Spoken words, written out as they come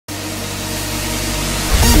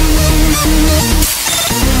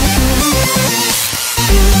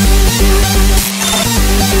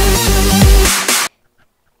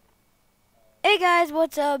Hey guys,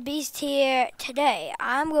 what's up? Beast here. Today,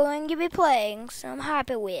 I'm going to be playing some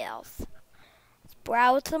Happy Wheels. Let's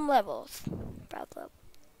browse some levels.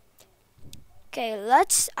 Okay,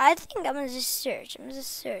 I think I'm gonna just search.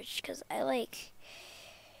 Because I like.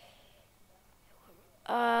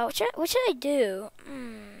 What should I do?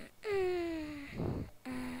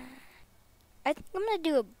 I think I'm gonna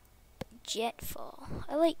do a jet fall.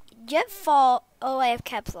 I like jet fall. Oh, I have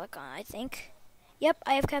caps lock on, I think. Yep,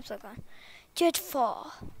 I have caps lock on. Jet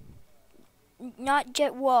fall. Not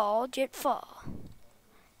jet wall, jet fall.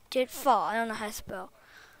 Jet fall, I don't know how to spell.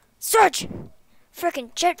 Search!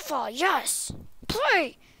 Frickin' jet fall, yes!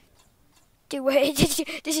 Play! Dude, wait,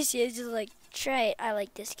 this is just like, try it. I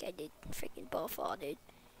like this guy, dude. Frickin' ball fall, dude.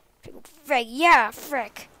 Frick, yeah,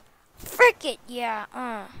 frick. Frick it, yeah,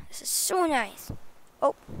 this is so nice.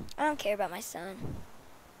 Oh, I don't care about my son.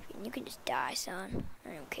 You can just die, son.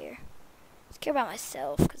 I don't care. I just care about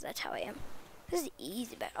myself, because that's how I am. This is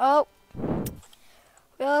easy, but oh,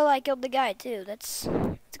 well, I killed the guy too. That's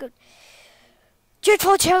good.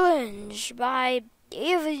 Jetfall challenge by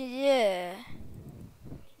Eva.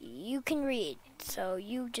 You can read, so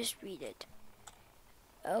you just read it.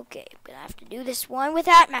 Okay, I'm gonna have to do this one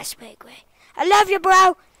without my Segway. I love you,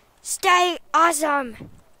 bro. Stay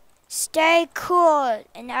awesome. Stay cool,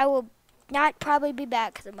 and I will not probably be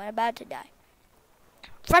back because I'm about to die.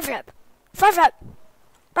 Front flip, backflip.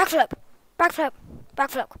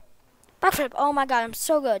 Backflip. Oh my god, I'm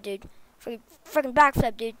so good, dude. Freaking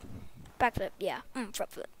backflip, dude. Backflip, yeah.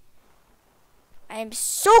 Front flip. I am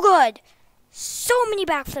so good. So many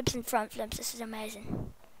backflips and front flips. This is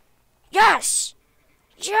amazing. Yes!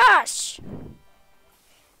 Yes!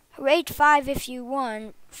 Rate 5 if you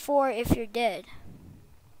won, 4 if you're dead.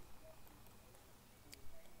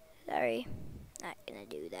 Sorry. Not gonna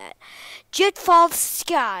do that. Jet falls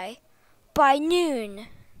sky by noon.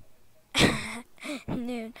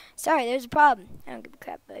 Noon. Sorry, there's a problem. I don't give a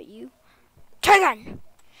crap about you. Try again.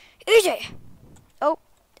 Easy. Oh,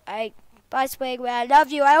 bye, Swag. I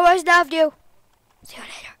love you. I always loved you. See you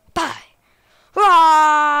later. Bye.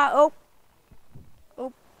 Oh.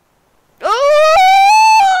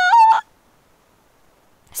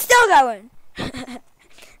 Still going.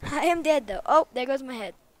 I am dead though. Oh, there goes my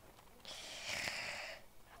head.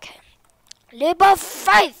 Okay. Leap of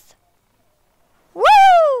faith. Woo!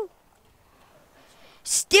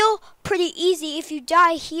 Still pretty easy. If you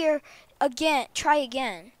die here again, try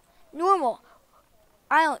again. Normal.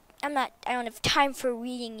 I don't have time for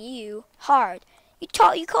reading you. Hard. You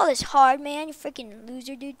call this hard, man? You freaking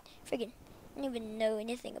loser, dude. Freaking, you don't even know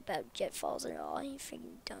anything about jet falls at all. You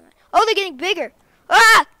freaking dumb. Oh, they're getting bigger.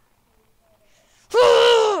 Ah!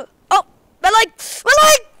 Oh, my leg!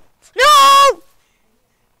 No!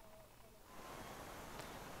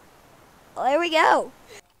 Well, there we go.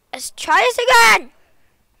 Let's try this again.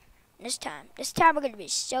 This time we're gonna be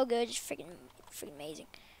so good. It's freaking amazing.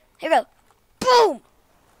 Here we go. Boom!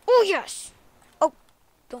 Oh yes. Oh,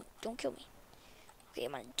 don't kill me. Okay,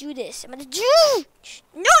 I'm gonna do this. Not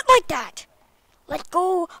like that. Let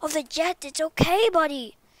go of the jet. It's okay,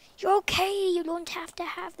 buddy. You're okay. You don't have to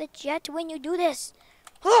have the jet when you do this.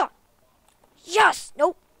 Yes.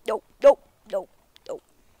 Nope. Oh,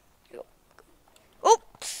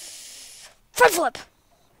 front flip.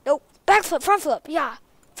 Nope. Backflip. Front flip. Yeah.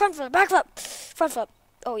 Front flip, backflip, front flip.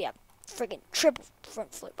 Oh yeah, friggin' triple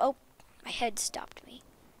front flip. Oh, my head stopped me.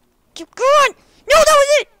 Keep going. No, that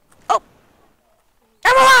was it. Oh,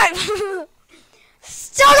 I'm alive.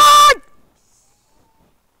 Still on.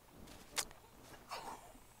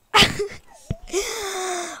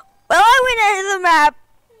 Well, I went out of the map.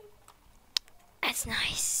 That's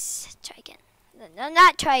nice. Try again. No,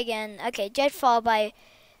 not try again. Okay, jet fall by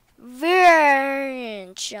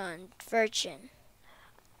Virgin.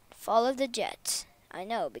 Fall of the jet. I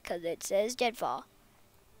know, because it says jet fall.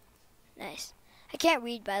 Nice. I can't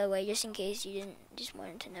read, by the way, just in case you didn't just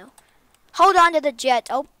wanted to know. Hold on to the jet.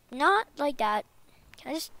 Oh, not like that.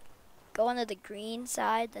 Can I just go onto the green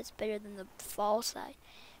side? That's better than the fall side.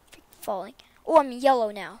 Falling. Oh, I'm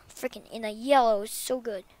yellow now. Freaking in a yellow is so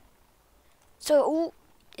good. So, ooh,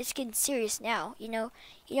 it's getting serious now. You know,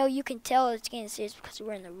 you can tell it's getting serious because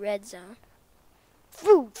we're in the red zone.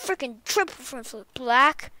 Ooh, freaking triple front flip.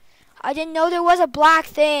 Black. I didn't know there was a black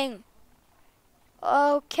thing.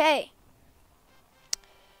 Okay.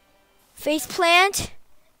 Face plant.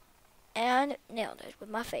 And nailed it with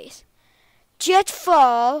my face. Jet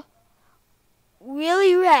fall.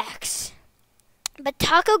 Really wrecks. But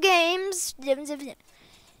Taco Games.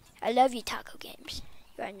 I love you, Taco Games.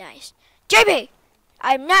 You are nice. JB!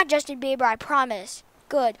 I'm not Justin Bieber, I promise.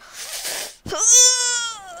 Good.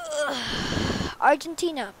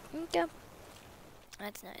 Argentina. Okay.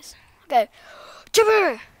 That's nice. Okay.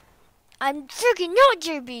 Jibber! I'm freaking not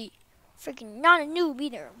JB. Freaking not a noob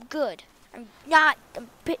either. I'm good. I'm not a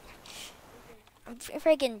bit. I'm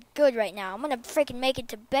freaking good right now. I'm gonna freaking make it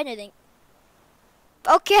to Benedict.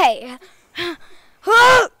 Okay.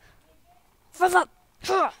 Good.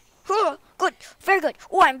 Very good.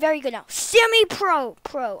 Oh, I'm very good now. Semi-pro.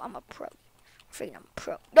 Pro. I'm a pro. Freaking I'm a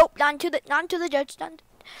pro. Nope. Not to the judge.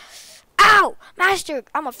 Ow! Master.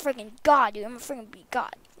 I'm a freaking god, dude. I'm a freaking be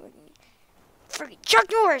god. Freaking Chuck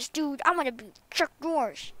Norris, dude. I'm gonna be Chuck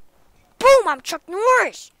Norris. Boom! I'm Chuck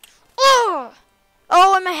Norris. Oh!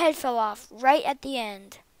 Oh, and my head fell off right at the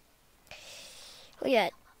end. Look at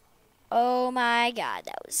that. Oh my god,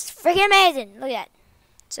 that was freaking amazing. Look at that.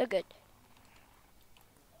 So good.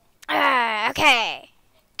 Okay.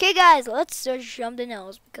 Okay, guys, let's search something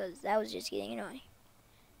else because that was just getting annoying.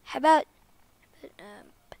 How about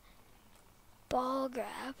ball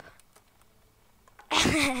grab?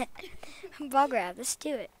 Ball grab, let's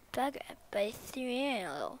do it. Ball grab by 3.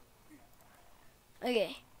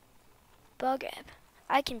 Okay. Ball grab.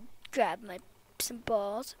 I can grab some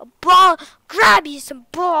balls. A ball! Grab you some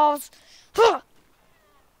balls! Huh.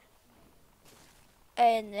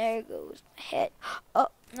 And there goes my head. Oh,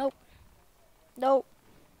 nope. Nope.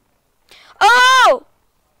 Oh!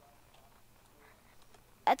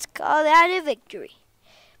 That's called out a victory.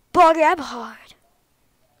 Ball grab hard.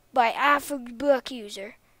 By African book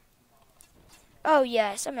user. Oh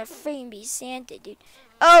yes, I'm a freaking be Santa, dude.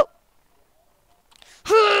 Oh!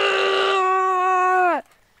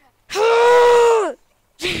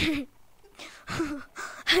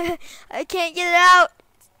 I can't get it out.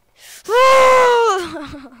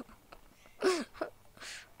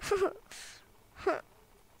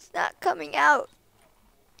 It's not coming out.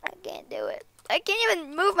 I can't do it. I can't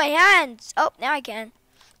even move my hands. Oh, now I can.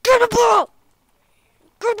 Get the ball!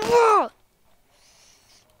 Get the ball!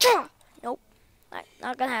 Nope.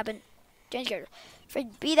 Not gonna happen. Don't care.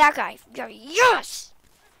 Be that guy. Yes!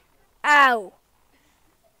 Ow.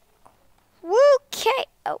 Okay.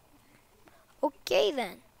 Oh. Okay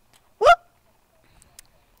then. Whoop!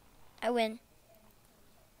 I win.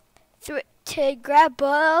 To grab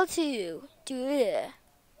ball 2. Do it.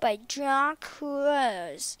 By John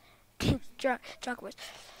Cruz. John Cruz.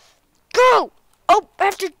 Go! Oh, I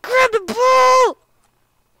have to grab the ball!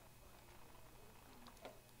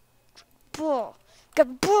 Ball. Grab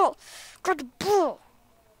the ball. Grab the ball.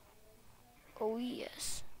 Oh,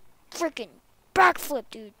 yes. Freaking backflip,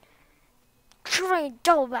 dude. Trying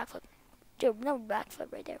double backflip. Dude, no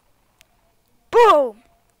backflip right there. Boom!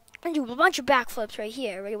 I'm gonna do a bunch of backflips right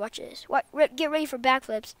here. Ready? Watch this. What? Get ready for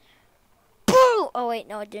backflips. Boom! Oh, wait.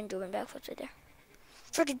 No, I didn't do any backflips right there.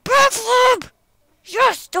 Freaking backflip!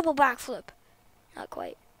 Yes! Double backflip. Not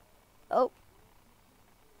quite. Oh.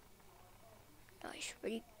 Nice.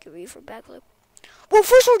 Ready? Get ready for backflip. Whoa,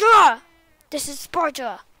 first order! This is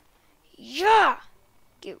Sparta. Yeah!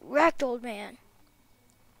 Get wrecked, old man.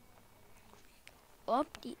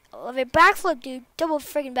 Up the elevator. Backflip, dude. Double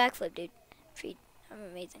friggin' backflip, dude. I'm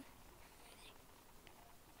amazing.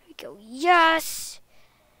 Here we go. Yes!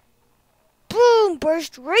 Boom!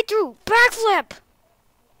 Burst right through. Backflip!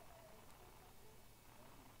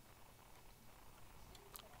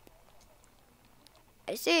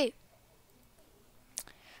 I see.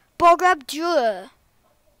 Ball grab Jula.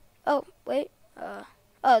 Oh, wait.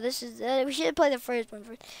 Oh, this is we should play the first one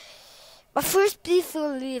first. My first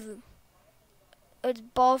before level. It's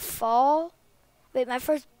ball fall. Wait, my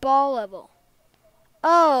first ball level.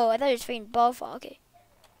 Oh, I thought it was freaking ball fall. Okay.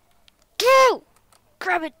 Go!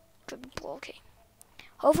 Grab it. Grab the ball. Okay.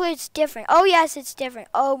 Hopefully it's different. Oh yes, it's different.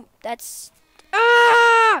 Oh, that's.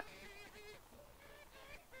 Ah!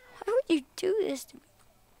 Why would you do this to me?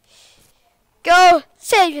 Go!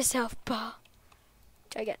 Save yourself, ball.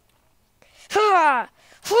 Try again. Ha!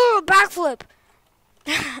 Backflip!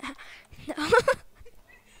 No.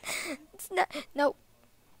 It's not. No.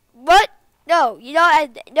 What? No. You know,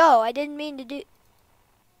 no, I didn't mean to do.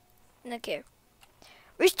 Okay.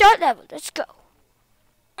 Restart level. Let's go.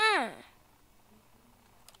 No.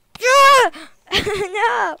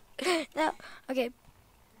 No. Okay.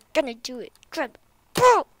 Gonna do it. Grab.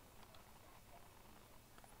 Bro.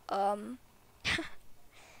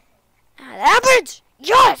 That happens.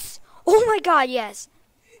 Yes. Oh my God. Yes.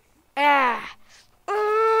 My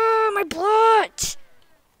blood.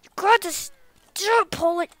 You got to stop.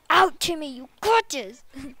 Pull it out to me. You got this.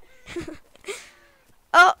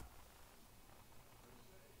 Oh.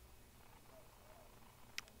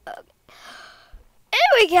 Okay.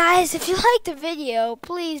 Anyway, guys, if you liked the video,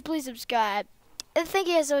 please subscribe. And thank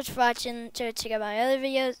you guys so much for watching. Check out my other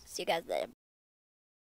videos. See you guys later.